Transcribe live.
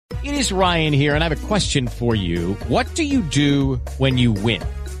It is Ryan here, and I have a question for you. What do you do when you win?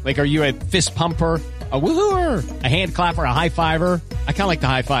 Like, are you a fist pumper, a woohooer, a hand clapper, a high fiver? I kind of like the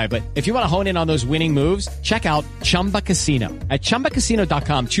high five, but if you want to hone in on those winning moves, check out Chumba Casino. At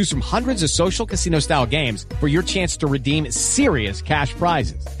ChumbaCasino.com, choose from hundreds of social casino-style games for your chance to redeem serious cash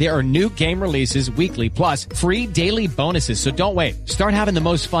prizes. There are new game releases weekly, plus free daily bonuses. So don't wait. Start having the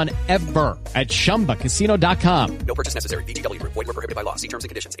most fun ever at ChumbaCasino.com. No purchase necessary. VGW Group. Void where prohibited by law. See terms and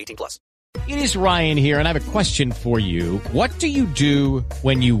conditions. 18+. It is Ryan here, and I have a question for you. What do you do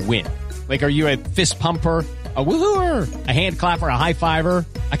when you win? Like, are you a fist pumper, a woohooer, a hand clapper, a high fiver?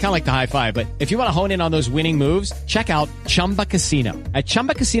 I kind of like the high five, but if you want to hone in on those winning moves, check out Chumba Casino. At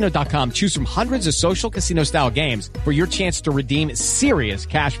ChumbaCasino.com, choose from hundreds of social casino-style games for your chance to redeem serious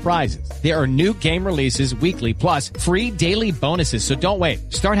cash prizes. There are new game releases weekly, plus free daily bonuses. So don't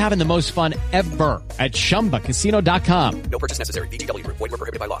wait. Start having the most fun ever at ChumbaCasino.com. No purchase necessary. VGW Group. Void where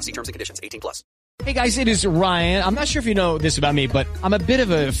prohibited by law. See terms and conditions. 18+. Hey guys, it is Ryan. I'm not sure if you know this about me, but I'm a bit of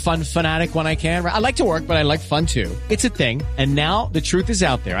a fun fanatic when I can. I like to work, but I like fun too. It's a thing. And now the truth is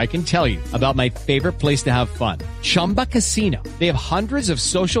out there. I can tell you about my favorite place to have fun. Chumba Casino. They have hundreds of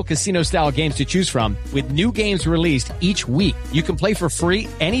social casino style games to choose from with new games released each week. You can play for free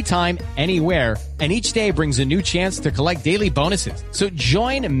anytime, anywhere. And each day brings a new chance to collect daily bonuses. So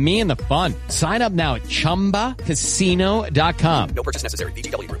join me in the fun. Sign up now at ChumbaCasino.com. No purchase necessary.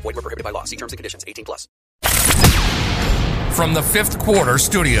 VGW Group. Void where prohibited by law. See terms and conditions. 18+. From the Fifth Quarter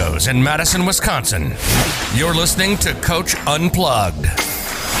Studios in Madison, Wisconsin, you're listening to Coach Unplugged.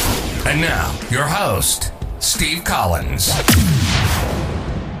 And now, your host, Steve Collins.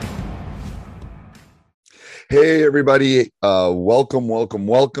 Hey, everybody. Welcome.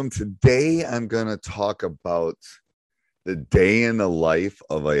 Today, I'm going to talk about the day in the life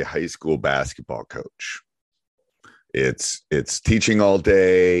of a high school basketball coach. It's teaching all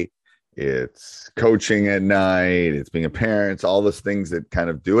day. It's coaching at night. It's being a parent, all those things that kind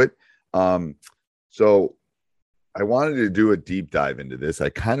of do it. So I wanted to do a deep dive into this. I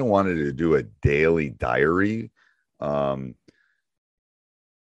kind of wanted to do a daily diary. And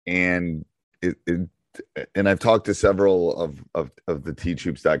I've talked to several of the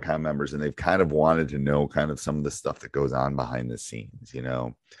teachhoops.com members, and they've kind of wanted to know kind of some of the stuff that goes on behind the scenes, you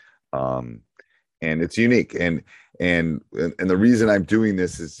know. And it's unique. And the reason I'm doing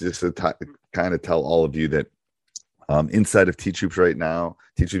this is just to kind of tell all of you that inside of Teach Hoops right now,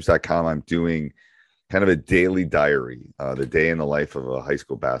 teachhoops.com, I'm doing kind of a daily diary, the day in the life of a high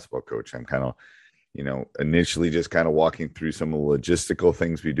school basketball coach. I'm kind of, you know, initially just kind of walking through some of the logistical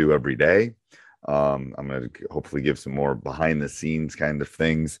things we do every day. I'm going to hopefully give some more behind the scenes kind of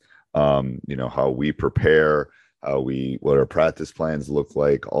things, you know, how we prepare, what our practice plans look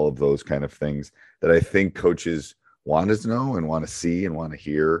like, all of those kind of things that I think coaches want us to know and want to see and want to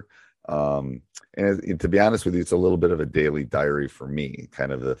hear. And to be honest with you, it's a little bit of a daily diary for me,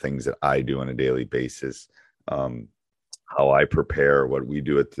 kind of the things that I do on a daily basis, how I prepare, what we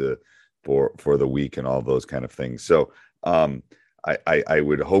do for the week and all those kind of things. So I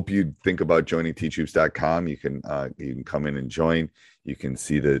would hope you'd think about joining teachhoops.com. You can come in and join. You can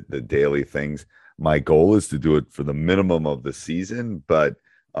see the daily things. My goal is to do it for the minimum of the season, but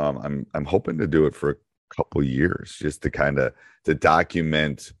I'm hoping to do it for a couple years, just to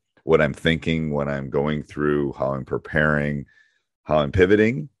document what I'm thinking, what I'm going through, how I'm preparing, how I'm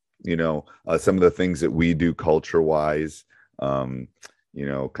pivoting, you know, some of the things that we do culture wise, you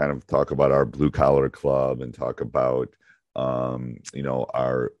know, kind of talk about our blue collar club and talk about, you know,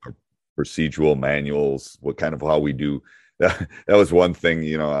 our procedural manuals, how we do that. That was one thing,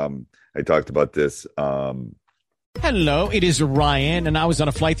 you know, I talked about this. Hello, it is Ryan, and I was on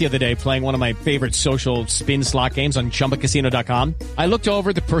a flight the other day playing one of my favorite social spin slot games on ChumbaCasino.com. I looked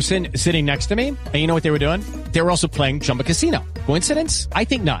over at the person sitting next to me, and you know what they were doing? They were also playing Chumba Casino. Coincidence? I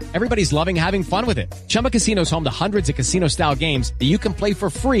think not. Everybody's loving having fun with it. Chumba Casino is home to hundreds of casino-style games that you can play for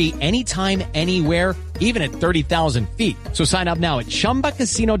free anytime, anywhere, even at 30,000 feet. So sign up now at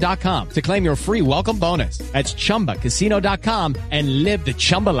ChumbaCasino.com to claim your free welcome bonus. That's ChumbaCasino.com and live the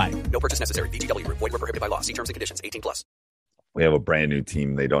Chumba life. No purchase necessary. VGW Group. Void where prohibited by law. See terms and conditions. 18+. We have a brand new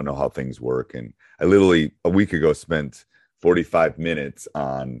team. They don't know how things work. And I literally a week ago spent 45 minutes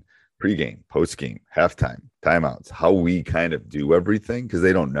on pregame, postgame, halftime, timeouts, how we kind of do everything because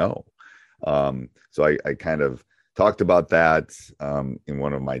they don't know. So I kind of talked about that in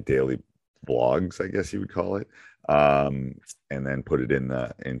one of my daily vlogs, I guess you would call it, and then put it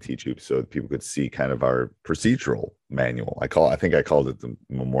in Teach Hoops so that people could see kind of our procedural manual. I think I called it the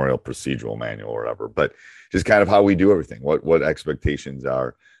Memorial Procedural Manual or whatever, but just kind of how we do everything, what expectations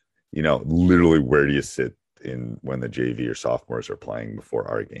are, you know, literally where do you sit when the JV or sophomores are playing before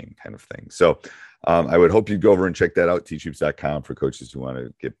our game kind of thing. So I would hope you'd go over and check that out, teachhoops.com, for coaches who want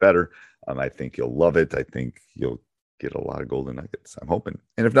to get better. I think you'll love it. I think you'll get a lot of golden nuggets, I'm hoping.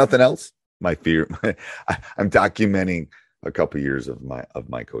 And if nothing else, I'm documenting a couple years of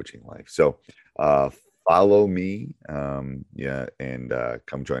my coaching life. So follow me, and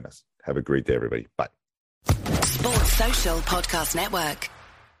come join us. Have a great day, everybody. Bye. Sports Social Podcast Network.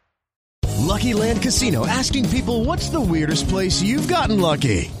 Lucky Land Casino, asking people, what's the weirdest place you've gotten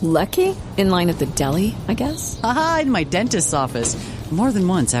lucky? Lucky? In line at the deli, I guess? Aha, in my dentist's office. More than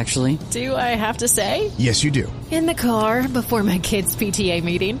once, actually. Do I have to say? Yes, you do. In the car before my kids' PTA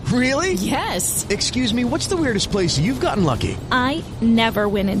meeting. Really? Yes. Excuse me, what's the weirdest place you've gotten lucky? I never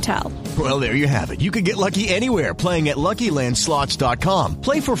win and tell. Well, there you have it. You can get lucky anywhere, playing at LuckyLandSlots.com.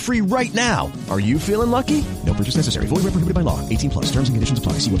 Play for free right now. Are you feeling lucky? No purchase necessary. Void where prohibited by law. 18+. Terms and conditions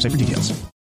apply. See website for details.